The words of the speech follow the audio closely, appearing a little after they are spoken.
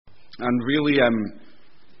And really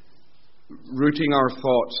rooting our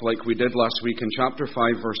thoughts like we did last week in chapter 5,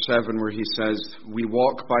 verse 7, where he says, we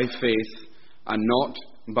walk by faith and not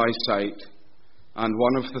by sight. And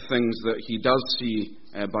one of the things that he does see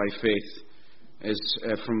by faith is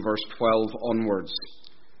from verse 12 onwards,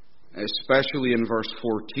 especially in verse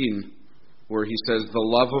 14, where he says, the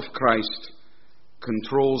love of Christ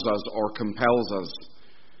controls us or compels us.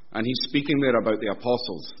 And he's speaking there about the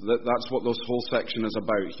apostles. That's what this whole section is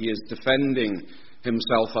about. He is defending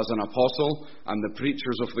himself as an apostle and the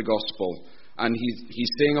preachers of the gospel. And he's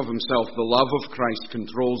saying of himself, the love of Christ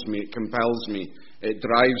controls me, it compels me, it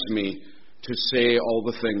drives me to say all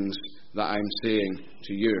the things that I'm saying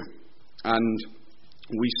to you. And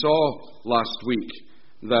we saw last week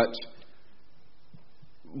that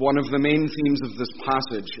one of the main themes of this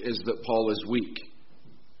passage is that Paul is weak,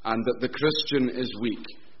 and that the Christian is weak.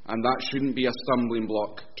 And that shouldn't be a stumbling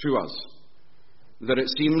block to us. That it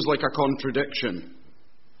seems like a contradiction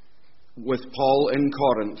with Paul in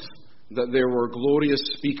Corinth, that there were glorious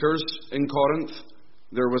speakers in Corinth,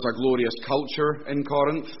 there was a glorious culture in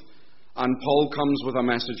Corinth, and Paul comes with a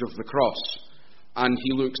message of the cross. And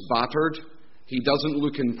he looks battered, he doesn't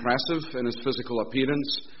look impressive in his physical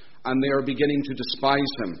appearance, and they are beginning to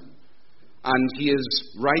despise him. And he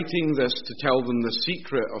is writing this to tell them the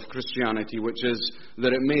secret of Christianity, which is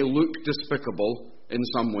that it may look despicable in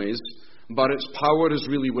some ways, but its power is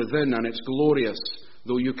really within, and it's glorious,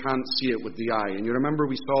 though you can't see it with the eye. And you remember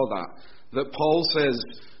we saw that Paul says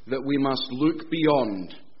that we must look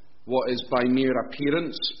beyond what is by mere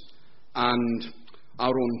appearance and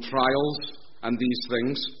our own trials and these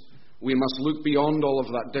things. We must look beyond all of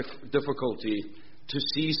that difficulty to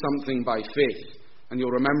see something by faith. And you'll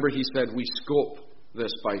remember he said we scope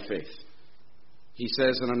this by faith. He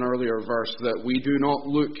says in an earlier verse that we do not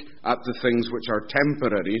look at the things which are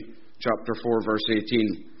temporary, chapter 4, verse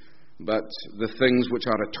 18, but the things which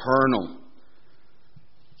are eternal.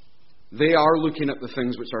 They are looking at the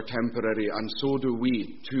things which are temporary, and so do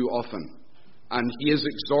we too often. And he is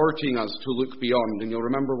exhorting us to look beyond. And you'll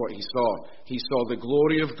remember what he saw. He saw the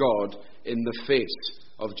glory of God in the face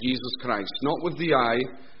of Jesus Christ, not with the eye,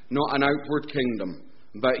 not an outward kingdom,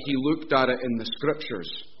 but he looked at it in the Scriptures.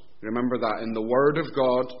 Remember that, in the Word of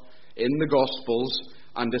God, in the Gospels,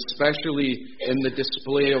 and especially in the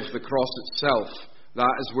display of the cross itself.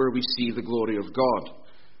 That is where we see the glory of God.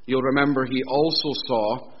 You'll remember he also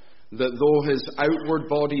saw that though his outward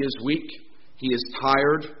body is weak, he is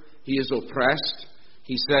tired, he is oppressed.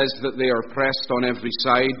 He says that they are pressed on every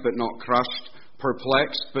side, but not crushed,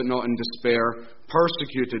 perplexed, but not in despair,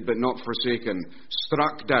 persecuted, but not forsaken,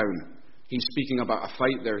 struck down. He's speaking about a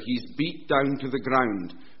fight there. He's beat down to the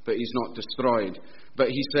ground, but he's not destroyed. But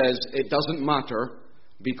he says, it doesn't matter,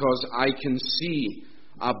 because I can see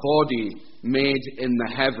a body made in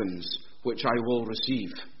the heavens, which I will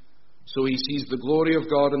receive. So he sees the glory of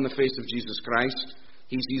God in the face of Jesus Christ.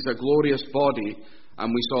 He sees a glorious body,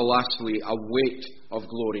 and we saw lastly a weight of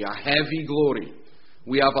glory, a heavy glory.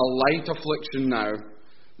 We have a light affliction now.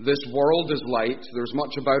 This world is light. There's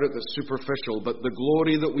much about it that's superficial, but the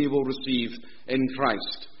glory that we will receive in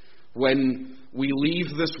Christ, when we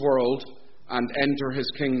leave this world and enter his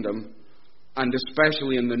kingdom, and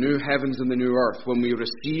especially in the new heavens and the new earth, when we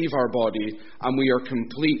receive our body and we are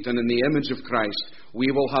complete and in the image of Christ, we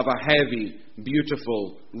will have a heavy,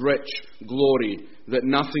 beautiful, rich glory that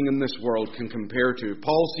nothing in this world can compare to.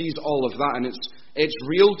 Paul sees all of that, and it's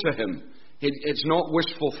real to him. It's not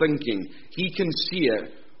wishful thinking. He can see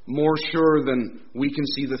it more sure than we can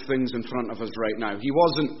see the things in front of us right now. He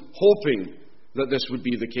wasn't hoping that this would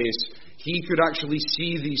be the case. He could actually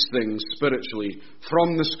see these things spiritually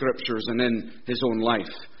from the Scriptures and in his own life.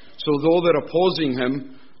 So though they're opposing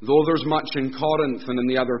him, though there's much in Corinth and in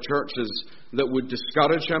the other churches that would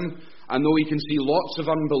discourage him, and though he can see lots of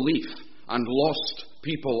unbelief and lost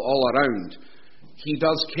people all around, he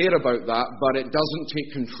does care about that, but it doesn't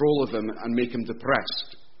take control of him and make him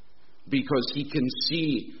depressed, because he can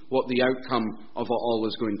see what the outcome of it all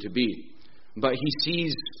is going to be. But he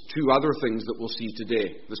sees two other things that we'll see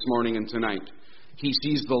today, this morning and tonight. He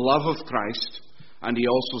sees the love of Christ, and he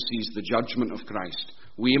also sees the judgment of Christ.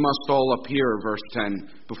 We must all appear, verse 10,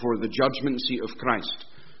 before the judgment seat of Christ.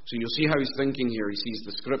 So you'll see how he's thinking here. He sees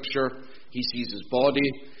the Scripture, he sees his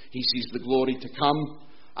body, he sees the glory to come,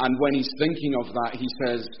 and when he's thinking of that, he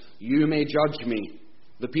says, you may judge me.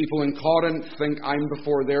 The people in Corinth think I'm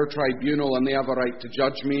before their tribunal and they have a right to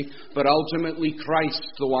judge me, but ultimately Christ,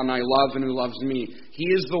 the one I love and who loves me, he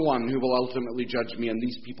is the one who will ultimately judge me, and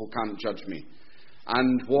these people can't judge me.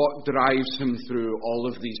 And what drives him through all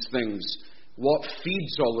of these things? What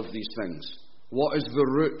feeds all of these things? What is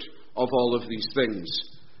the root of all of these things?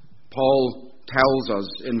 Paul tells us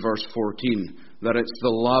in verse 14 that it's the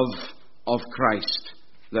love of Christ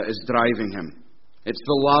that is driving him. It's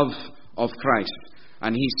the love of Christ.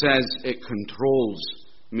 And he says it controls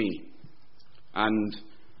me. And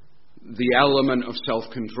the element of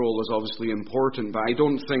self-control is obviously important, but I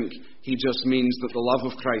don't think he just means that the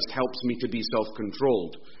love of Christ helps me to be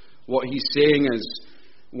self-controlled. What he's saying is,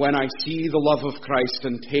 when I see the love of Christ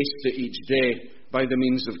and taste it each day by the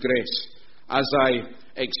means of grace, as I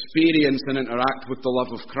experience and interact with the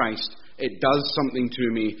love of Christ, it does something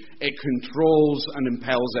to me. It controls and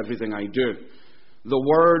impels everything I do. The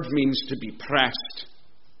word means to be pressed,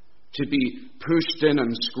 to be pushed in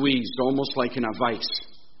and squeezed, almost like in a vice.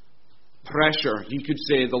 Pressure. He could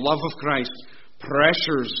say the love of Christ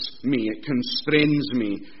pressures me, it constrains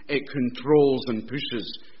me, it controls and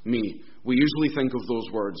pushes me. We usually think of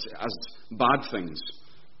those words as bad things,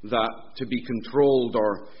 that to be controlled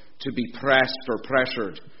or to be pressed or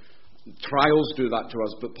pressured. Trials do that to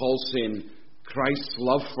us, but Paul's saying Christ's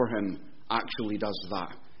love for him actually does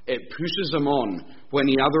that. It pushes him on when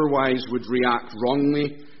he otherwise would react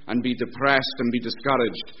wrongly and be depressed and be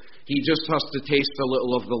discouraged. He just has to taste a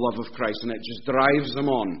little of the love of Christ, and it just drives him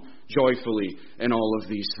on joyfully in all of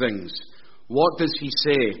these things. What does he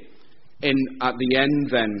say at the end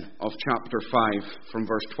then of chapter 5, from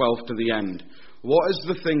verse 12 to the end? What is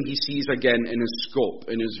the thing he sees again in his scope,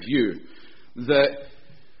 in his view, that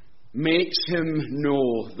makes him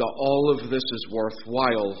know that all of this is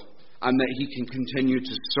worthwhile and that he can continue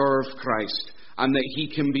to serve Christ and that he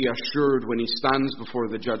can be assured when he stands before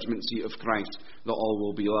the judgment seat of Christ that all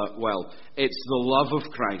will be well? It's the love of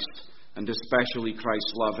Christ, and especially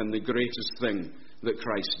Christ's love, and the greatest thing that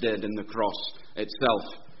Christ did in the cross itself.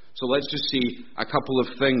 So let's just see a couple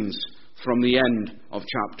of things from the end of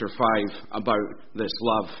chapter 5 about this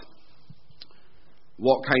love.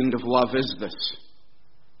 What kind of love is this?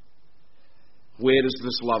 Where is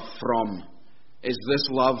this love from? Is this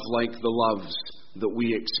love like the loves that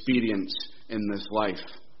we experience in this life?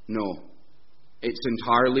 No. It's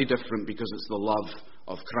entirely different because it's the love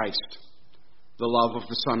of Christ, the love of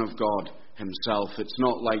the Son of God himself. It's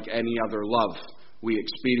not like any other love we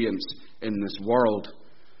experience in this world.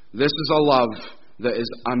 This is a love that is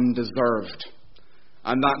undeserved.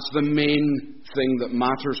 And that's the main thing that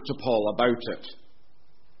matters to Paul about it.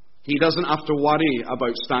 He doesn't have to worry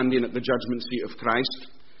about standing at the judgment seat of Christ.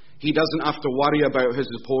 He doesn't have to worry about his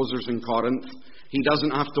opposers in Corinth. He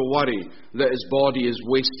doesn't have to worry that his body is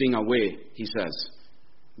wasting away, he says.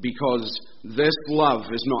 Because this love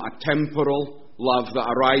is not a temporal love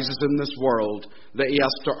that arises in this world that he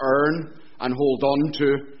has to earn and hold on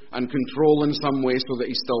to and control in some way so that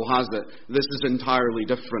he still has it. This is entirely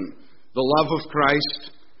different. The love of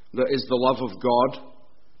Christ, that is the love of God,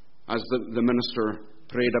 as the minister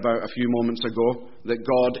prayed about a few moments ago, that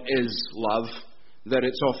God is love, that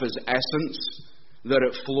it's of his essence, that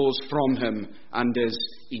it flows from him and is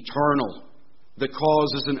eternal. The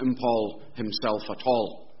cause isn't in Paul himself at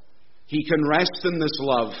all. He can rest in this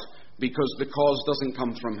love because the cause doesn't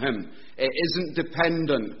come from him. It isn't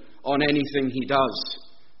dependent on anything he does.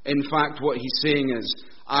 In fact, what he's saying is,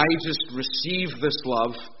 I just receive this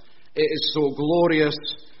love. It is so glorious,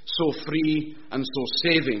 so free, and so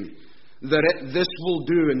saving, that this will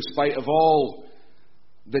do in spite of all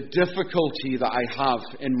the difficulty that I have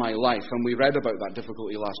in my life. And we read about that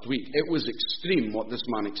difficulty last week. It was extreme what this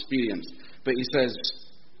man experienced. But he says,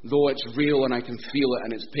 though it's real and I can feel it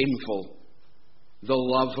and it's painful, the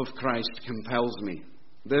love of Christ compels me.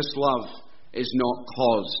 This love is not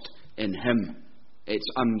caused in him. It's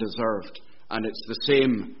undeserved. And it's the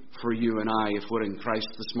same for you and I if we're in Christ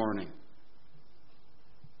this morning.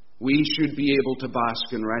 We should be able to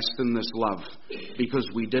bask and rest in this love because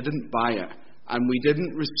we didn't buy it. And we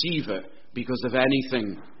didn't receive it because of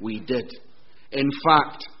anything we did. In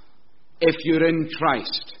fact, if you're in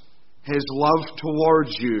Christ, his love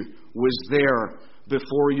towards you was there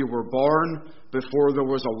before you were born, before there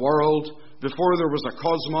was a world, before there was a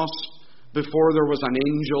cosmos, before there was an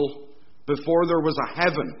angel, before there was a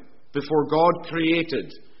heaven, before God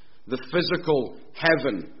created the physical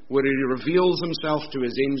heaven where he reveals himself to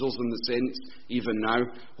his angels and the saints even now,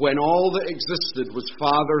 when all that existed was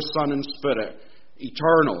Father, Son, and Spirit,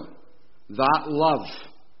 eternal, that love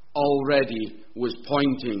already was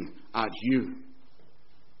pointing at you.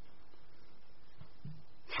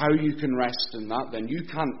 How you can rest in that then? You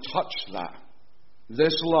can't touch that.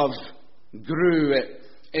 This love grew,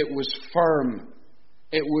 it was firm,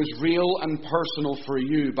 it was real and personal for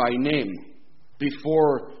you by name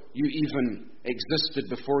before you even existed,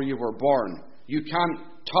 before you were born. You can't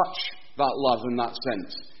touch that love in that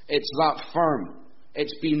sense. It's that firm.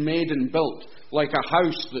 It's been made and built, like a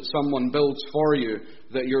house that someone builds for you,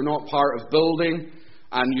 that you're not part of building,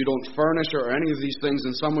 and you don't furnish it or any of these things,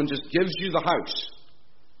 and someone just gives you the house.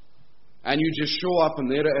 And you just show up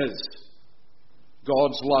and there it is.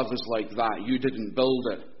 God's love is like that. You didn't build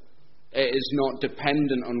it. It is not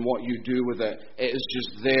dependent on what you do with it. It is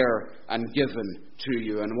just there and given to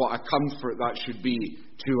you. And what a comfort that should be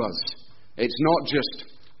to us. It's not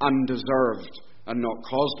just undeserved and not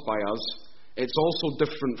caused by us. It's also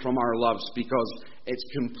different from our loves because it's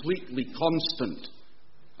completely constant.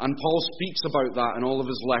 And Paul speaks about that in all of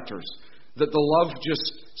his letters. That the love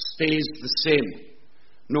just stays the same.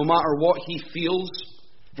 No matter what he feels,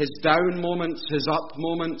 his down moments, his up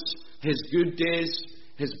moments, his good days,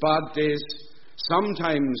 his bad days,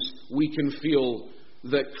 sometimes we can feel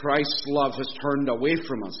that Christ's love has turned away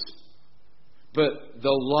from us. But the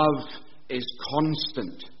love is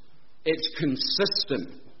constant. It's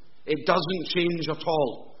consistent. It doesn't change at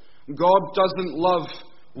all. God doesn't love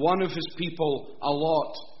one of his people a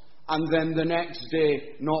lot and then the next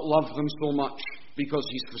day not love them so much because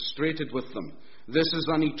he's frustrated with them. This is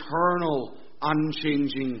an eternal,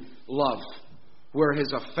 unchanging love where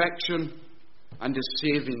his affection and his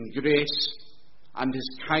saving grace and his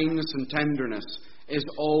kindness and tenderness is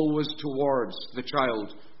always towards the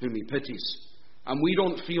child whom he pities. And we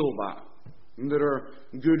don't feel that. And there are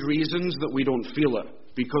good reasons that we don't feel it.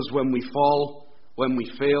 Because when we fall, when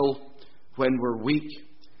we fail, when we're weak,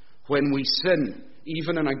 when we sin,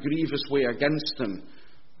 even in a grievous way against him,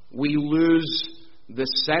 we lose the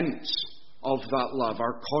sense of that love.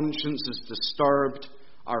 Our conscience is disturbed.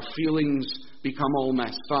 Our feelings become all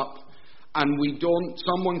messed up. And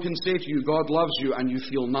someone can say to you, God loves you, and you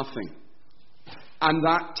feel nothing. And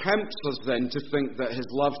that tempts us then to think that his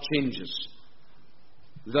love changes.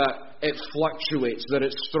 That it fluctuates, that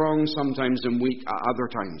it's strong sometimes and weak at other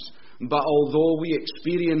times. But although we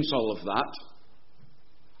experience all of that,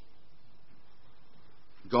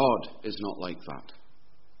 God is not like that.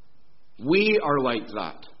 We are like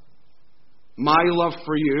that. My love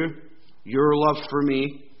for you, your love for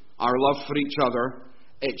me, our love for each other,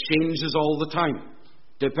 it changes all the time,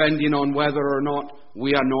 depending on whether or not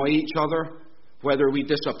we annoy each other, whether we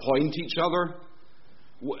disappoint each other.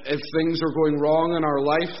 If things are going wrong in our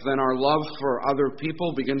life, then our love for other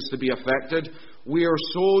people begins to be affected. We are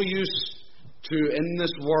so used to, in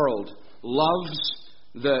this world, loves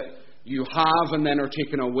that you have and then are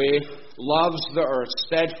taken away, loves that are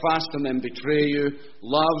steadfast and then betray you,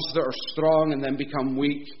 loves that are strong and then become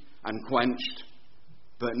weak and quenched.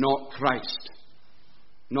 But not Christ.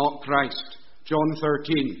 Not Christ. John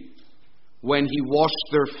 13, when he washed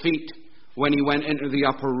their feet, when he went into the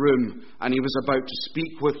upper room and he was about to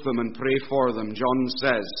speak with them and pray for them, John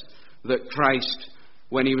says that Christ,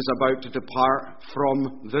 when he was about to depart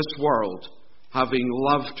from this world, having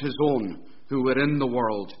loved his own who were in the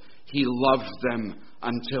world, he loved them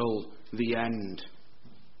until the end.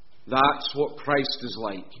 That's what Christ is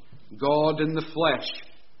like. God in the flesh,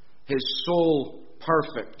 his soul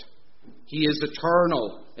perfect. He is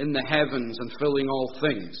eternal in the heavens and filling all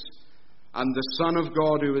things. And the Son of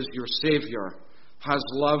God, who is your Saviour, has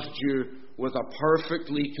loved you with a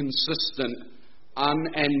perfectly consistent,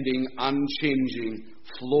 unending, unchanging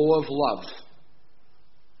flow of love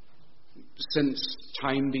since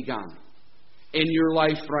time began. In your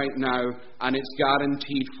life right now, and it's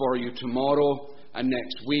guaranteed for you tomorrow and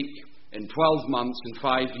next week, in 12 months, in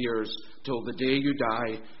 5 years, till the day you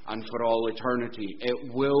die, and for all eternity.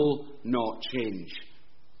 It will not change.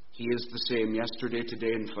 He is the same yesterday,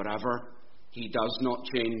 today, and forever. He does not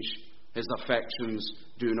change. His affections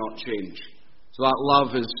do not change. So that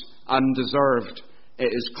love is undeserved.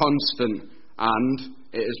 It is constant. And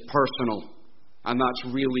it is personal. And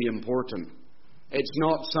that's really important. It's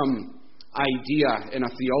not some idea in a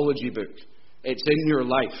theology book. It's in your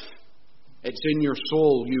life. It's in your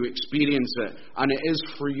soul. You experience it. And it is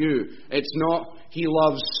for you. It's not, he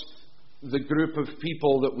loves the group of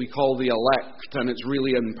people that we call the elect, and it's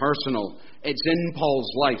really impersonal. It's in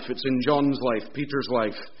Paul's life. It's in John's life, Peter's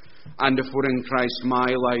life. And if we're in Christ, my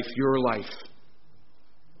life, your life.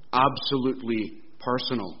 Absolutely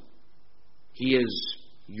personal. He is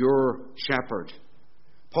your shepherd.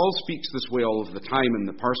 Paul speaks this way all of the time in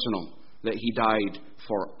the personal, that he died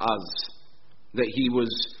for us, that he was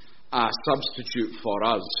a substitute for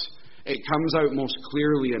us. It comes out most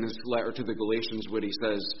clearly in his letter to the Galatians where he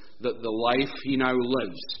says that the life he now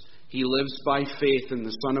lives, he lives by faith in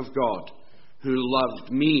the Son of God, who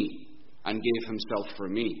loved me and gave himself for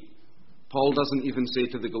me. Paul doesn't even say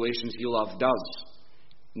to the Galatians he loved us.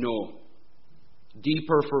 No.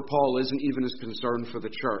 Deeper for Paul isn't even his concern for the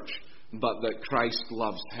church, but that Christ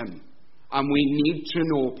loves him And we need to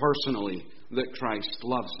know personally that Christ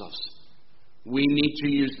loves us. We need to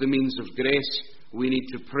use the means of grace. We need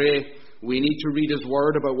to pray. We need to read His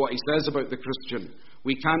Word about what He says about the Christian.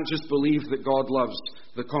 We can't just believe that God loves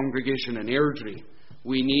the congregation in Airdrie.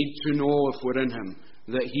 We need to know, if we're in Him,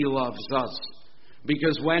 that He loves us.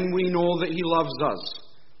 Because when we know that He loves us,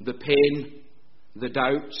 the pain, the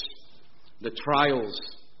doubts, the trials,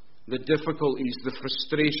 the difficulties, the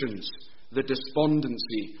frustrations, the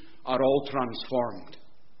despondency are all transformed.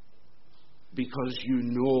 Because you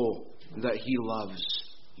know that He loves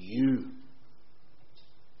you.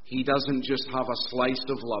 He doesn't just have a slice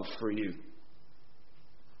of love for you.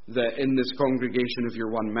 That in this congregation, if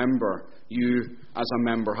you're one member, you as a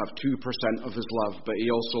member have 2% of His love, but He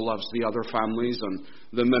also loves the other families and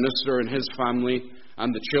the minister and his family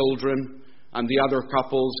and the children and the other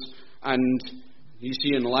couples. And you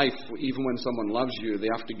see, in life, even when someone loves you, they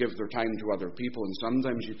have to give their time to other people, and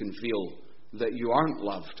sometimes you can feel that you aren't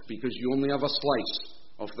loved because you only have a slice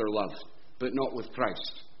of their love, but not with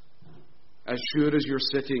Christ. As sure as you're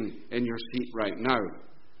sitting in your seat right now,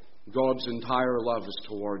 God's entire love is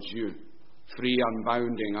towards you. Free,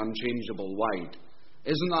 unbounding, unchangeable, wide.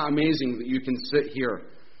 Isn't that amazing that you can sit here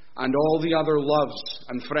and all the other loves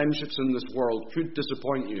and friendships in this world could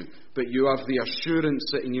disappoint you, but you have the assurance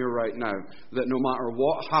sitting here right now that no matter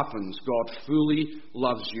what happens, God fully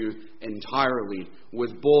loves you entirely.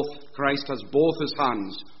 Christ has both His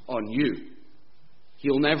hands on you.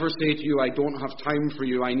 He'll never say to you, I don't have time for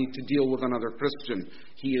you, I need to deal with another Christian.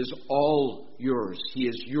 He is all yours. He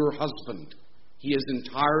is your husband. He is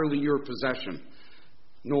entirely your possession.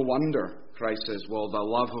 No wonder Christ says, well, the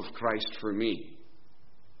love of Christ for me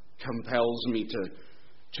compels me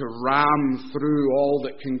to ram through all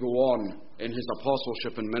that can go on in His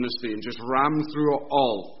apostleship and ministry and just ram through it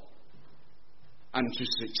all and to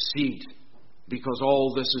succeed. Because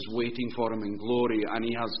all this is waiting for Him in glory, and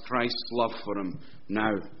He has Christ's love for him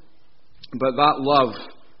now. But that love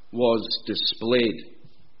was displayed.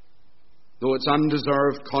 Though it's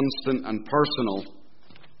undeserved, constant, and personal,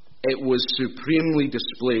 it was supremely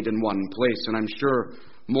displayed in one place. And I'm sure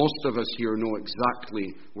most of us here know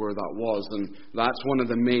exactly where that was. And that's one of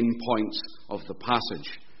the main points of the passage.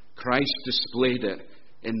 Christ displayed it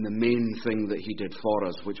in the main thing that He did for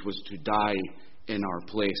us, which was to die in our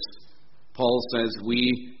place. Paul says,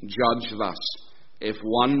 we judge thus. If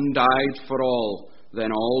one died for all, then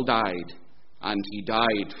all died, and He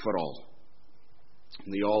died for all.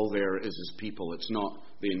 And the all there is His people. It's not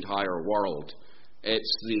the entire world.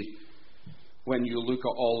 It's when you look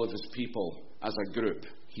at all of His people as a group,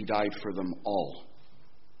 He died for them all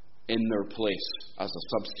in their place as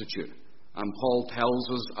a substitute. And Paul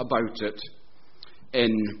tells us about it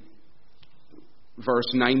in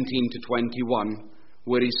verse 19 to 21,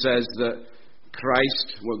 where he says that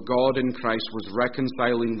God in Christ was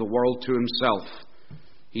reconciling the world to Himself.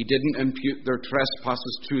 He didn't impute their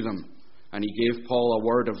trespasses to them, and He gave Paul a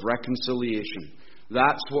word of reconciliation.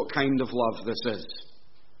 That's what kind of love this is.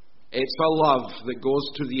 It's a love that goes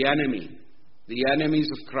to the enemies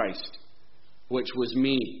of Christ, which was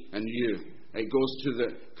me and you. It goes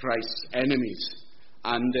to Christ's enemies,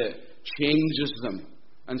 and it changes them,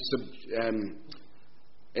 and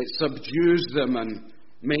it subdues them and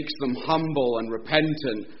makes them humble and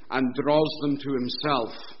repentant and draws them to Himself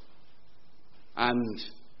and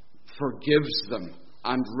forgives them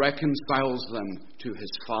and reconciles them to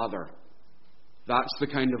His Father. That's the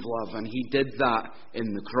kind of love, and He did that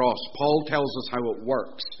in the cross. Paul tells us how it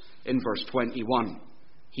works in verse 21.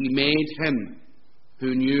 He made Him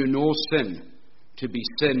who knew no sin to be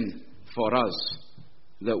sin for us,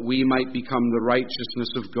 that we might become the righteousness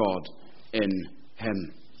of God in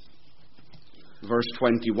Him. Verse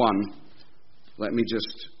 21, let me just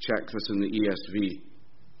check this in the ESV.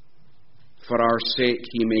 For our sake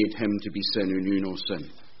He made Him to be sin who knew no sin.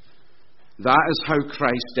 That is how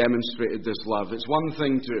Christ demonstrated this love. It's one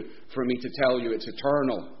thing for me to tell you it's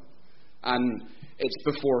eternal, and it's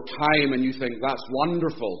before time, and you think that's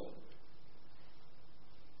wonderful.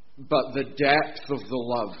 But the depth of the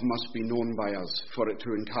love must be known by us for it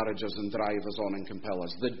to encourage us and drive us on and compel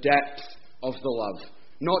us. The depth of the love.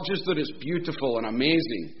 Not just that it's beautiful and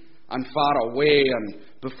amazing and far away and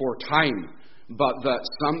before time, but that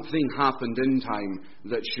something happened in time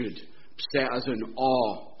that should set us in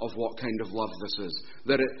awe of what kind of love this is.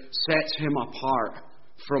 That it sets Him apart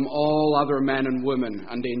from all other men and women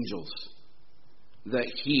and angels. That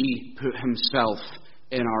He put Himself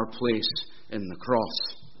in our place in the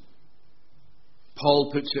cross.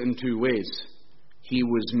 Paul puts it in two ways. He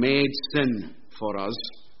was made sin for us,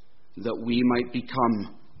 that we might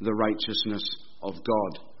become the righteousness of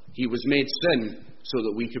God. He was made sin so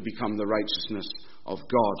that we could become the righteousness of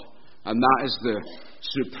God. And that is the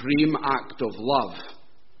supreme act of love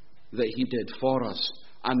that he did for us.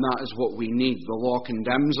 And that is what we need. The law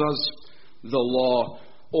condemns us. The law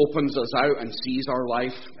opens us out and sees our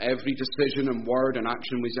life, every decision and word and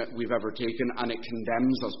action we've ever taken, and it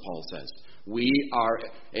condemns us, Paul says. We are,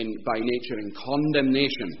 by nature, in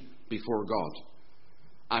condemnation before God.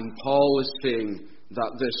 And Paul is saying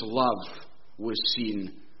that this love was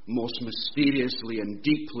seen most mysteriously and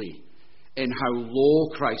deeply in how low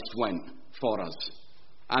Christ went for us,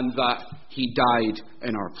 and that he died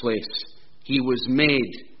in our place. He was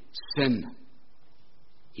made sin.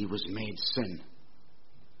 He was made sin.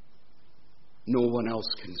 No one else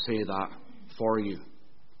can say that for you.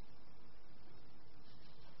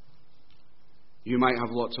 You might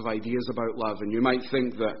have lots of ideas about love, and you might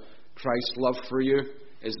think that Christ's love for you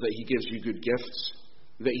is that he gives you good gifts,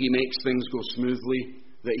 that he makes things go smoothly,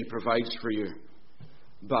 that he provides for you.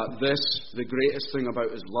 But the greatest thing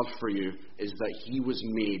about his love for you, is that he was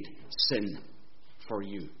made sin for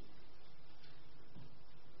you.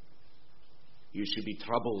 You should be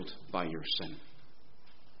troubled by your sin.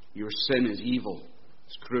 Your sin is evil.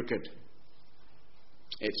 It's crooked.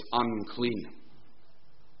 It's unclean.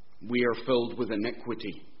 We are filled with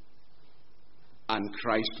iniquity. And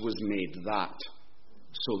Christ was made that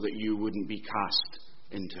so that you wouldn't be cast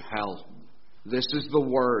into hell. This is the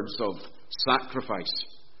words of sacrifice.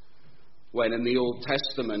 When in the Old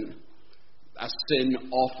Testament, a sin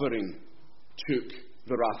offering took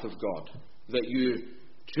the wrath of God. That you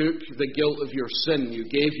took the guilt of your sin, you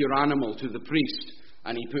gave your animal to the priest,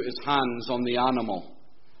 and he put his hands on the animal,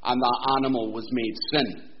 and that animal was made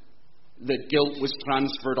sin. The guilt was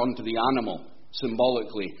transferred onto the animal,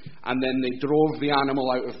 symbolically, and then they drove the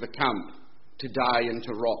animal out of the camp to die and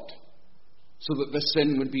to rot, so that the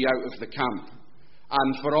sin would be out of the camp.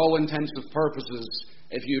 And for all intents and purposes,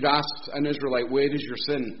 if you'd asked an Israelite, where is your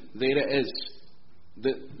sin? There it is.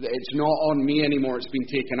 It's not on me anymore, it's been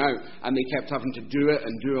taken out. And they kept having to do it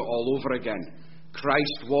and do it all over again.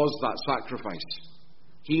 Christ was that sacrifice.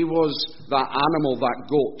 He was that animal, that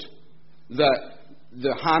goat, that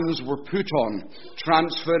the hands were put on,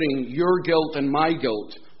 transferring your guilt and my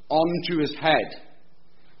guilt onto his head,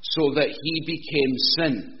 so that he became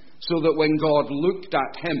sin. So that when God looked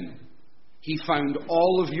at him, he found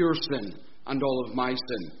all of your sin and all of my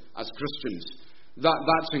sin as Christians.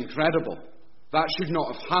 That's incredible. That should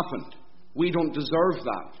not have happened. We don't deserve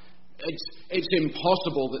that. It's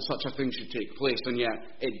impossible that such a thing should take place, and yet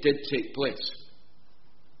it did take place.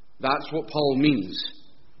 That's what Paul means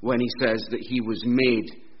when he says that he was made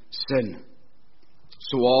sin.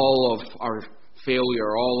 So all of our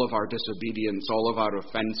failure, all of our disobedience, all of our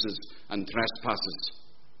offences and trespasses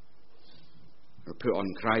are put on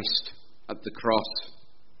Christ at the cross.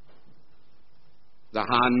 The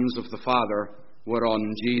hands of the Father were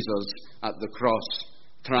on Jesus at the cross,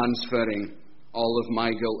 transferring all of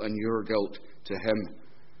my guilt and your guilt to him.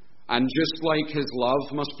 And just like his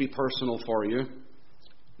love must be personal for you,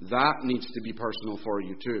 that needs to be personal for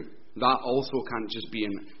you too. That also can't just be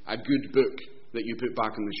in a good book that you put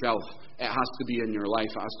back on the shelf. It has to be in your life.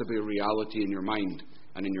 It has to be a reality in your mind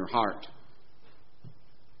and in your heart.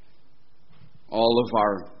 All of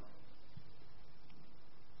our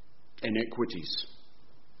iniquities,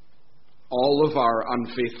 all of our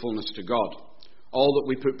unfaithfulness to God, all that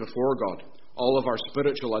we put before God, all of our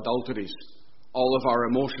spiritual adulteries, all of our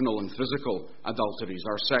emotional and physical adulteries,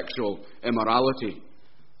 our sexual immorality,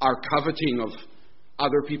 our coveting of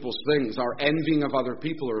other people's things, our envying of other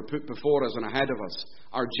people who are put before us and ahead of us,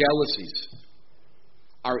 our jealousies,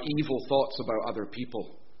 our evil thoughts about other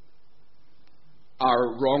people,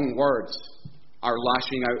 our wrong words, our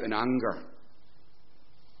lashing out in anger.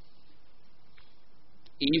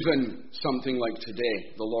 Even something like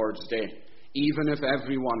today, the Lord's Day, even if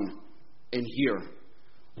everyone in here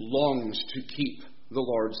longs to keep the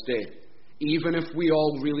Lord's Day, even if we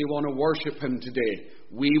all really want to worship him today,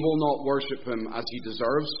 we will not worship him as he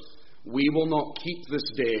deserves. We will not keep this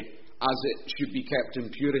day as it should be kept in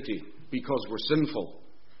purity because we're sinful.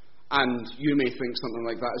 And you may think something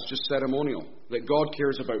like that is just ceremonial, that God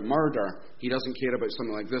cares about murder, he doesn't care about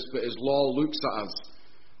something like this, but his law looks at us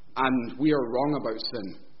and we are wrong about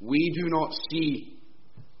sin. We do not see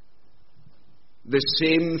the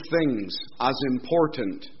same things as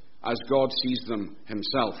important as God sees them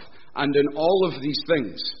himself. And in all of these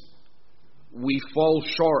things, we fall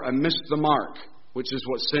short and miss the mark, which is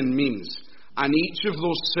what sin means. And each of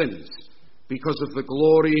those sins, because of the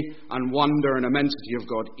glory and wonder and immensity of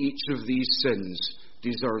God, each of these sins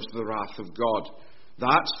deserves the wrath of God.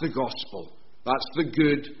 That's the gospel. That's the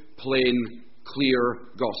good, plain, clear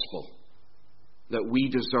gospel. that we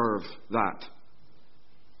deserve that.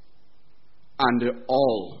 And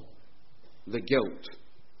all the guilt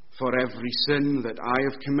for every sin that I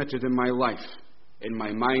have committed in my life, in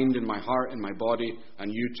my mind, in my heart, in my body,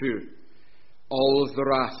 and you too. All of the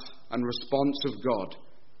wrath and response of God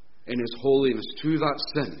in His holiness to that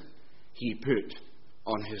sin, He put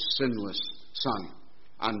on His sinless Son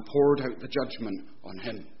and poured out the judgment on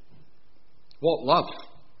Him. What love!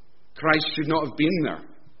 Christ should not have been there.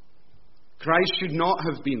 Christ should not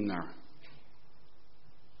have been there.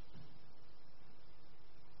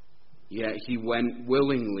 Yet He went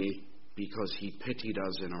willingly because He pitied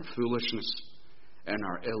us in our foolishness and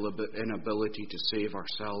our inability to save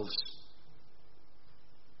ourselves.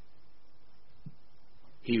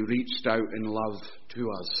 He reached out in love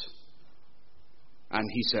to us. And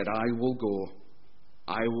He said, I will go,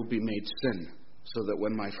 I will be made sin, so that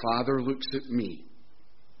when my Father looks at me,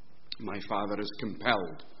 my Father is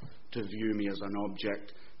compelled to view me as an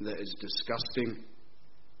object that is disgusting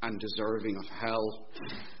and deserving of hell,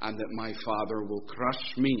 and that my Father will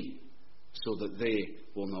crush me so that they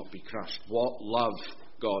will not be crushed. What love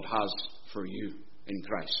God has for you in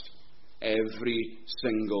Christ. Every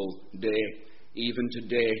single day, even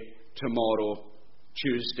today, tomorrow,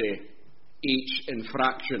 Tuesday, each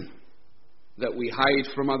infraction that we hide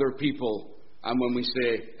from other people, and when we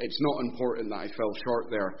say, it's not important that I fell short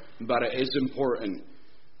there, but it is important.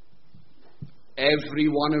 Every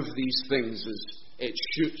one of these things it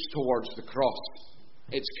shoots towards the cross.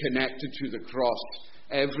 It's connected to the cross.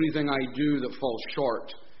 Everything I do that falls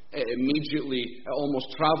short, it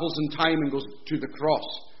almost travels in time and goes to the cross.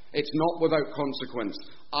 It's not without consequence.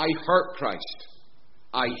 I hurt Christ.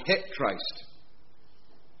 I hit Christ.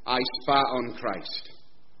 I spat on Christ.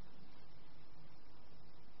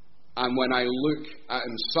 And when I look at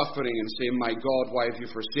Him suffering and say, my God, why have you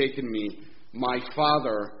forsaken me? My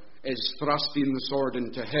Father is thrusting the sword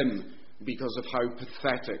into Him because of how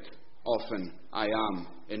pathetic often I am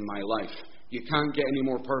in my life. You can't get any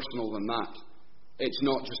more personal than that. It's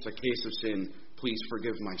not just a case of saying, please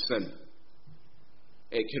forgive my sin.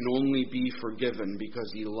 It can only be forgiven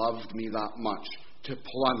because He loved me that much to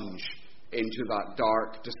plunge into that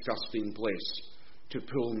dark, disgusting place, to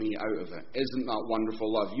pull me out of it. Isn't that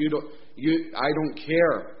wonderful love? I don't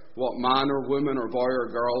care what man or woman or boy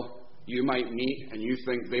or girl you might meet and you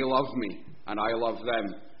think they love me and I love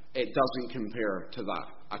them. It doesn't compare to that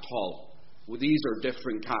at all. Well, these are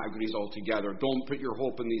different categories altogether. Don't put your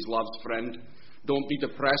hope in these loves, friend. Don't be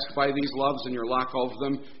depressed by these loves and your lack of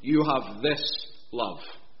them. You have this love.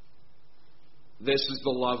 This is the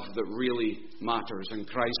love that really matters, and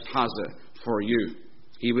Christ has it for you.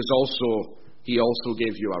 He also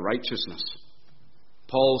gave you a righteousness.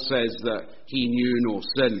 Paul says that He knew no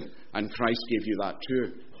sin, and Christ gave you that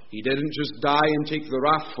too. He didn't just die and take the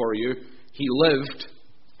wrath for you. He lived,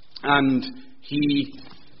 and He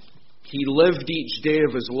lived each day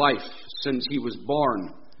of His life since He was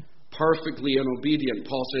born, perfectly and obedient.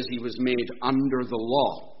 Paul says He was made under the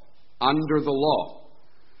law,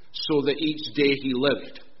 so that each day He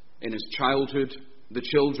lived in His childhood, the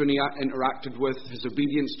children He interacted with, His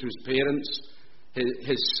obedience to His parents,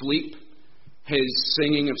 His sleep, His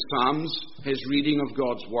singing of psalms, His reading of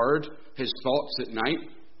God's Word, His thoughts at night,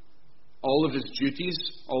 all of His duties,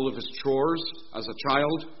 all of His chores as a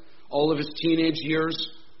child, all of His teenage years,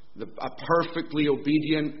 a perfectly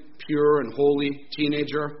obedient, pure and holy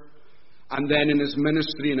teenager, and then in His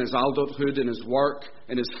ministry, in His adulthood, in His work,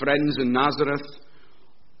 in His friends in Nazareth,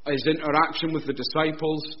 His interaction with the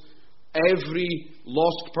disciples, every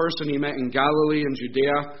lost person He met in Galilee and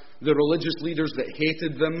Judea, the religious leaders that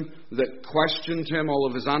hated them, that questioned Him, all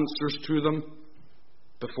of His answers to them,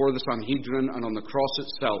 before the Sanhedrin and on the cross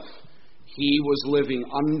itself. He was living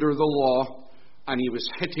under the law, and He was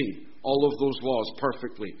hitting all of those laws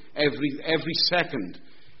perfectly. Every second,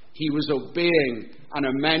 He was obeying an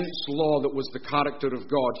immense law that was the character of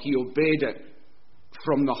God. He obeyed it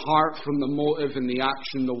from the heart, from the motive and the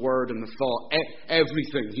action, the word and the thought.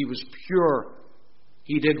 Everything. He was pure.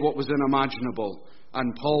 He did what was unimaginable.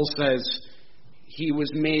 And Paul says He was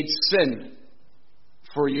made sin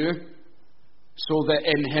for you, so that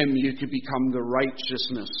in Him you could become the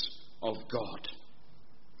righteousness of God.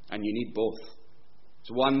 And you need both.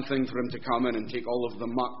 It's one thing for Him to come in and take all of the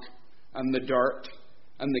muck and the dirt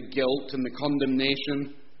and the guilt and the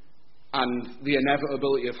condemnation and the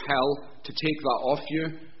inevitability of hell, to take that off you,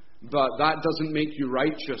 but that doesn't make you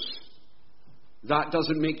righteous. That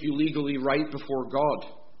doesn't make you legally right before God.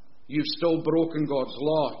 You've still broken God's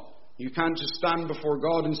law. You can't just stand before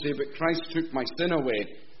God and say, but Christ took my sin away.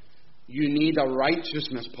 You need a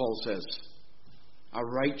righteousness, Paul says. A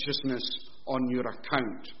righteousness on your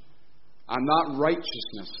account. And that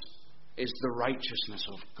righteousness is the righteousness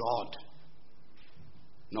of God,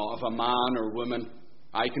 not of a man or woman.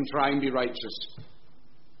 I can try and be righteous.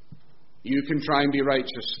 You can try and be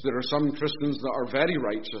righteous. There are some Christians that are very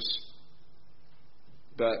righteous,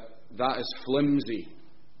 but that is flimsy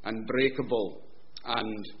and breakable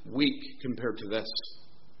and weak compared to this.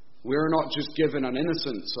 We're not just given an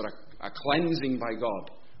innocence or a cleansing by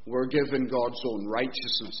God. We're given God's own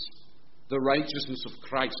righteousness, the righteousness of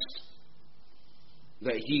Christ,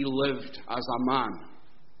 that He lived as a man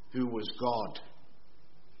who was God.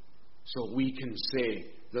 So we can say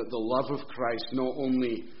that the love of Christ not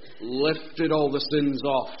only lifted all the sins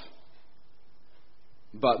off,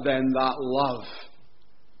 but then that love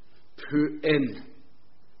put in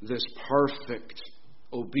this perfect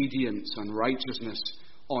obedience and righteousness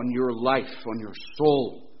on your life, on your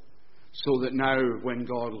soul, so that now when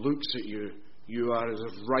God looks at you, you are as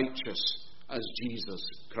righteous as Jesus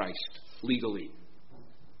Christ, legally.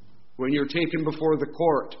 When you're taken before the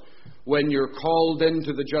court, when you're called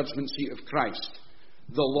into the judgment seat of Christ,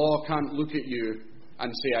 the law can't look at you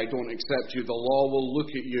and say, I don't accept you. The law will look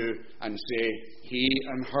at you and say, he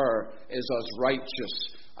and her is as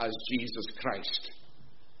righteous as Jesus Christ.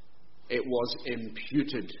 It was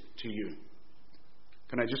imputed to you.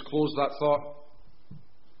 Can I just close that thought?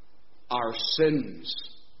 Our sins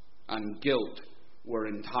and guilt were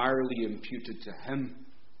entirely imputed to Him,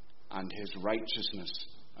 and His righteousness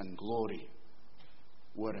and glory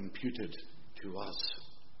were imputed to us.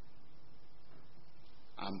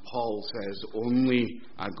 And Paul says only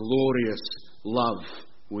a glorious love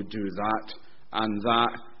would do that, and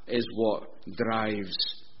that is what drives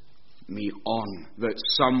me on, that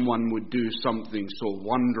someone would do something so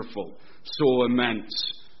wonderful, so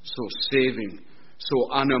immense, so saving,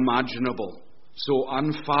 so unimaginable, so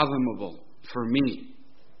unfathomable for me.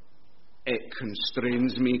 It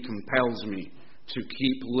constrains me, compels me to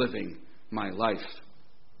keep living my life.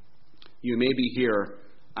 You may be here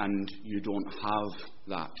and you don't have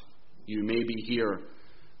that. You may be here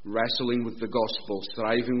wrestling with the gospel,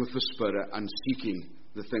 striving with the Spirit, and seeking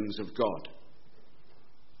the things of God.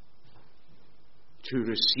 To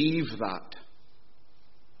receive that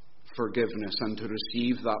forgiveness and to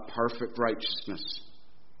receive that perfect righteousness,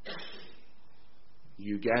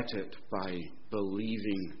 you get it by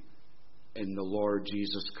believing in the Lord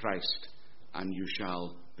Jesus Christ, and you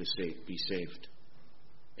shall be saved.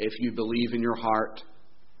 If you believe in your heart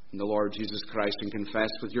in the Lord Jesus Christ and confess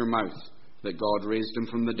with your mouth that God raised Him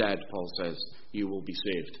from the dead, Paul says, you will be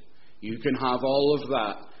saved. You can have all of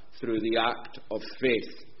that through the act of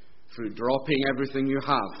faith, through dropping everything you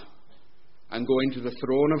have and going to the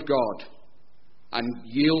throne of God and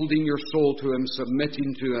yielding your soul to Him,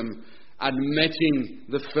 submitting to Him, admitting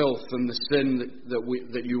the filth and the sin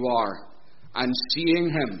that you are, and seeing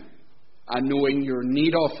Him and knowing your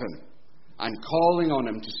need of Him and calling on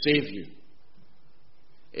Him to save you.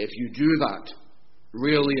 If you do that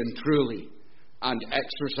really and truly and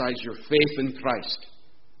exercise your faith in Christ,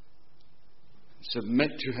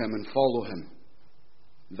 submit to Him and follow Him,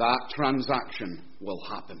 that transaction will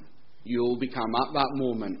happen. You'll become at that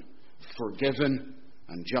moment forgiven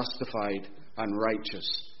and justified and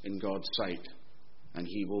righteous in God's sight, and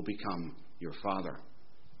He will become your Father.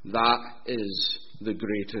 That is the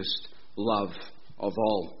greatest love of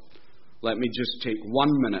all. Let me just take 1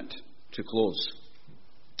 minute to close.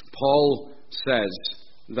 Paul says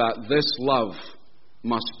that this love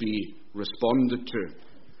must be responded to.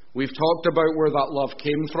 We've talked about where that love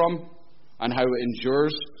came from and how it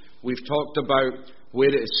endures. We've talked about where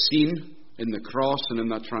it is seen in the cross and in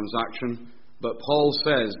that transaction. But Paul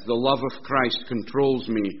says, the love of Christ controls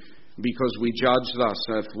me because we judge thus.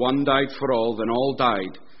 If one died for all, then all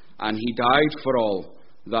died. And He died for all,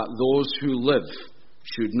 that those who live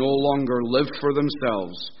should no longer live for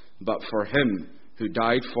themselves, but for Him who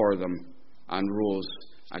died for them and rose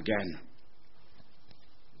again.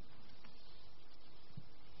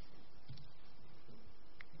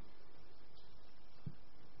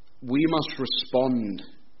 We must respond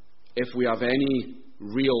if we have any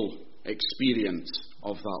real experience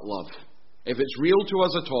of that love. If it's real to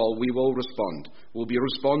us at all, we will respond. We'll be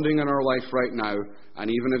responding in our life right now,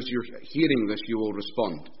 and even if you're hearing this, you will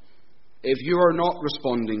respond. If you are not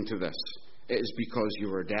responding to this, it is because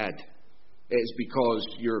you are dead. It is because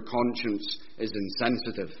your conscience is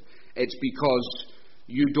insensitive. It's because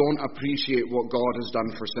you don't appreciate what God has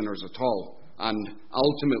done for sinners at all. And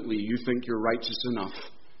ultimately, you think you're righteous enough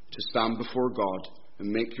to stand before God and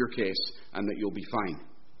make your case and that you'll be fine.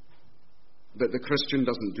 But the Christian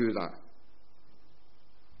doesn't do that.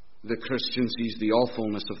 The Christian sees the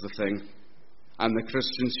awfulness of the thing And the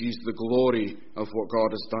Christian sees the glory of what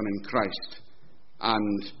God has done in Christ.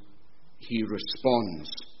 And he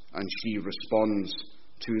responds, and she responds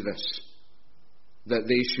to this. That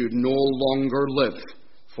they should no longer live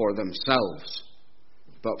for themselves,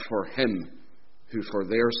 but for him who for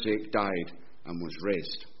their sake died and was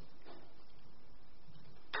raised.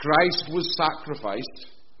 Christ was sacrificed.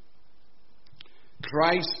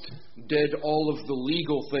 Christ did all of the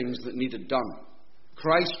legal things that needed done.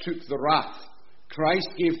 Christ took the wrath. Christ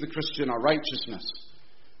gave the Christian a righteousness.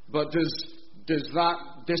 But does that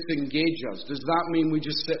disengage us? Does that mean we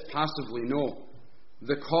just sit passively? No.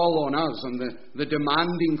 The call on us and the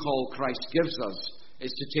demanding call Christ gives us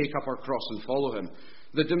is to take up our cross and follow him.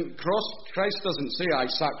 Christ doesn't say, I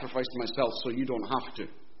sacrificed myself so you don't have to.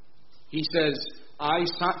 He says, I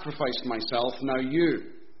sacrificed myself, now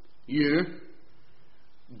you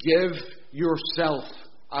give yourself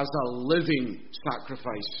as a living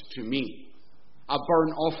sacrifice to me. A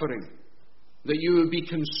burnt offering. That you would be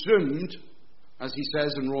consumed, as he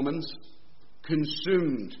says in Romans,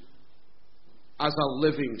 consumed as a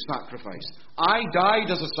living sacrifice. I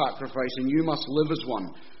died as a sacrifice and you must live as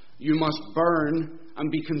one. You must burn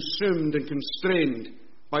and be consumed and constrained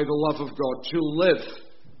by the love of God to live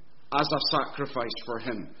as a sacrifice for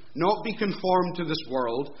him. Not be conformed to this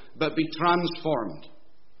world, but be transformed.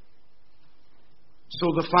 So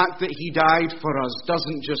the fact that he died for us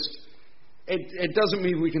doesn't just... It doesn't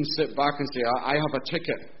mean we can sit back and say, I have a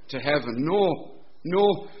ticket to heaven.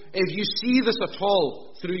 No. If you see this at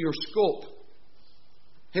all through your scope,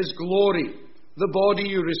 his glory, the body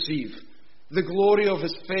you receive, the glory of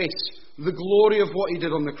his face, the glory of what he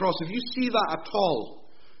did on the cross, if you see that at all,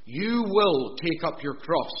 you will take up your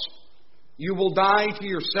cross. You will die to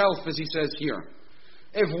yourself, as he says here.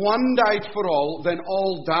 If one died for all, then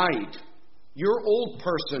all died. Your old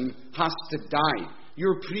person has to die.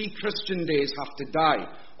 Your pre-Christian days have to die.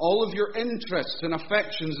 All of your interests and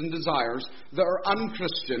affections and desires that are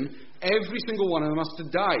unchristian, every single one of them has to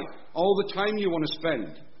die. All the time you want to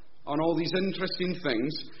spend on all these interesting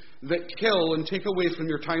things that kill and take away from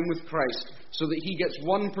your time with Christ so that he gets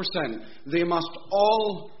 1%, they must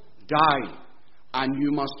all die. And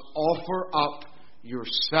you must offer up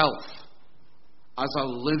yourself as a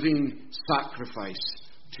living sacrifice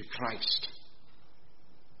to Christ.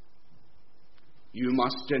 You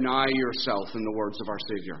must deny yourself, in the words of our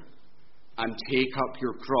Saviour, and take up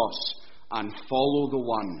your cross and follow the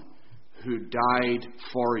one who died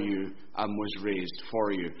for you and was raised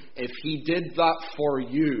for you. If he did that for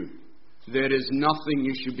you, there is nothing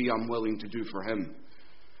you should be unwilling to do for him.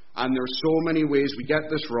 And there's so many ways we get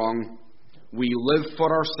this wrong. We live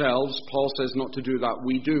for ourselves. Paul says not to do that.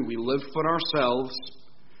 We do. We live for ourselves.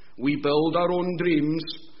 We build our own dreams.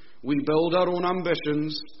 We build our own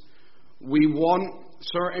ambitions. We want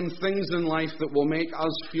certain things in life that will make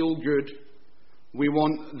us feel good. We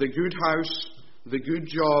want the good house, the good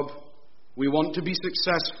job. We want to be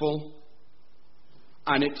successful.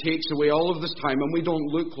 And it takes away all of this time, and we don't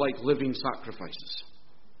look like living sacrifices.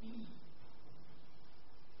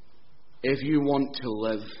 If you want to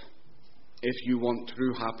live, if you want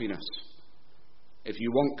true happiness, if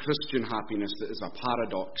you want Christian happiness that is a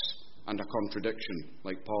paradox and a contradiction,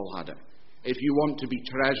 like Paul had it, if you want to be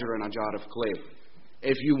treasure in a jar of clay,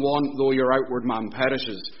 if you want, though your outward man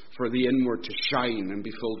perishes, for the inward to shine and be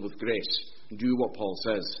filled with grace, do what Paul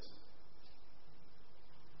says.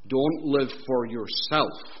 Don't live for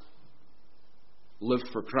yourself. Live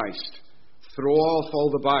for Christ. Throw off all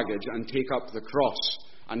the baggage and take up the cross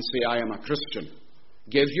and say, I am a Christian.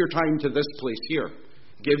 Give your time to this place here.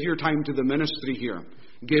 Give your time to the ministry here.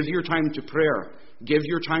 Give your time to prayer. Give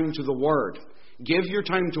your time to the Word. Give your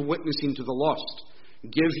time to witnessing to the lost.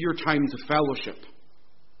 Give your time to fellowship.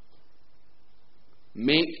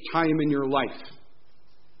 Make time in your life.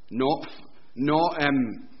 Not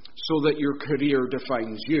so that your career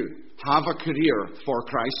defines you. Have a career for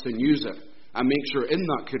Christ and use it. And make sure in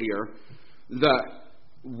that career that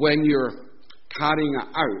when you're carrying it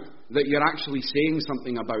out, that you're actually saying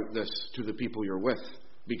something about this to the people you're with.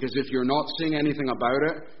 Because if you're not saying anything about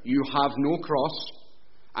it, you have no cross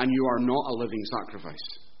and you are not a living sacrifice.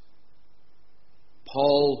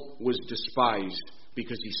 Paul was despised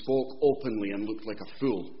because he spoke openly and looked like a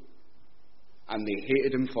fool. And they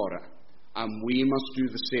hated him for it. And we must do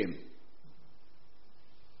the same.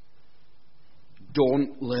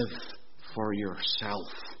 Don't live for yourself,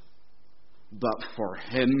 but for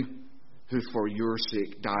him who for your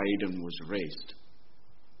sake died and was raised.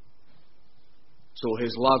 So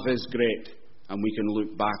his love is great, and we can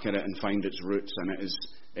look back at it and find its roots, and it is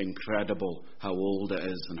incredible how old it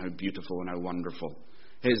is and how beautiful and how wonderful.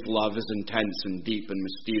 His love is intense and deep and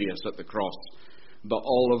mysterious at the cross. But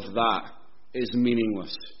all of that is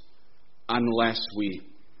meaningless unless we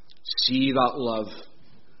see that love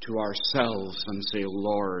to ourselves and say,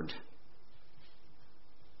 Lord,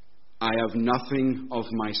 I have nothing of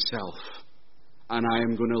myself, and I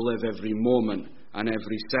am going to live every moment and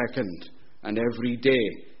every second and every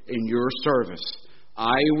day in your service.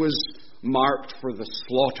 I was marked for the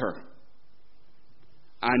slaughter,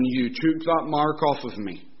 and you took that mark off of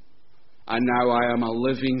me, and now I am a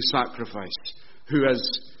living sacrifice who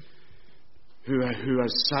has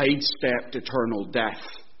sidestepped eternal death.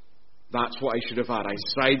 That's what I should have had. I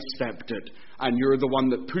sidestepped it, and you're the one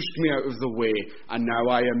that pushed me out of the way, and now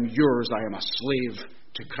I am yours. I am a slave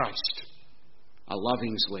to Christ, a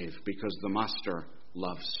loving slave, because the Master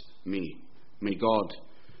loves me. May God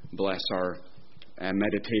bless our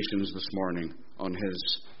meditations this morning on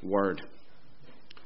His Word.